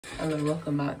Hello,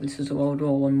 welcome back. This is a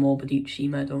Ww1 Morbittichi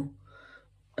medal.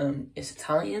 It's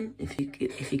Italian, if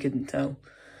you couldn't tell.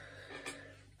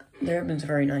 The ribbon's a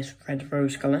very nice red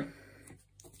rose colour.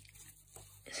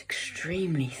 It's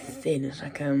extremely thin. It's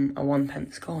like a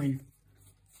 1p coin,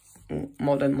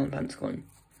 modern 1p coin.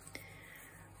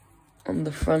 On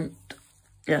the front,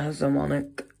 it has a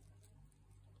monarch,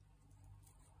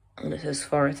 and it says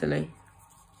for Italy.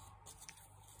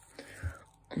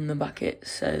 On the back it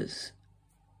says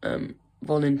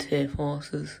volunteer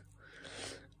forces,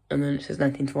 and then it says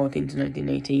 1914 to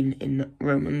 1918 in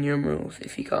Roman numerals,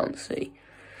 if you can't see.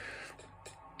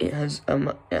 It has a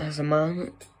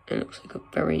man. It looks like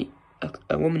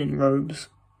a woman in robes.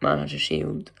 Man has a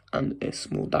shield and a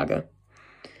small dagger,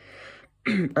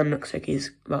 and looks like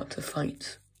he's about to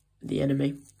fight the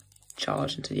enemy,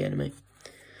 charge into the enemy.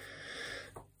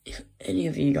 If any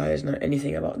of you guys know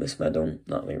anything about this medal,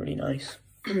 that'd be really nice.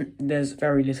 There's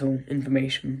very little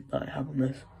information that I have on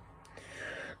this.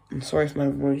 I'm sorry if my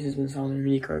voice has been sounding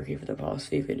really croaky for the past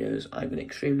few videos. I've been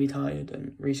extremely tired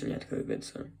and recently had COVID,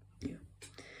 so yeah.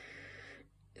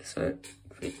 So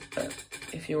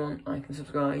if you want, I can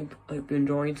subscribe. I hope you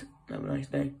enjoyed. Have a nice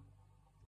day.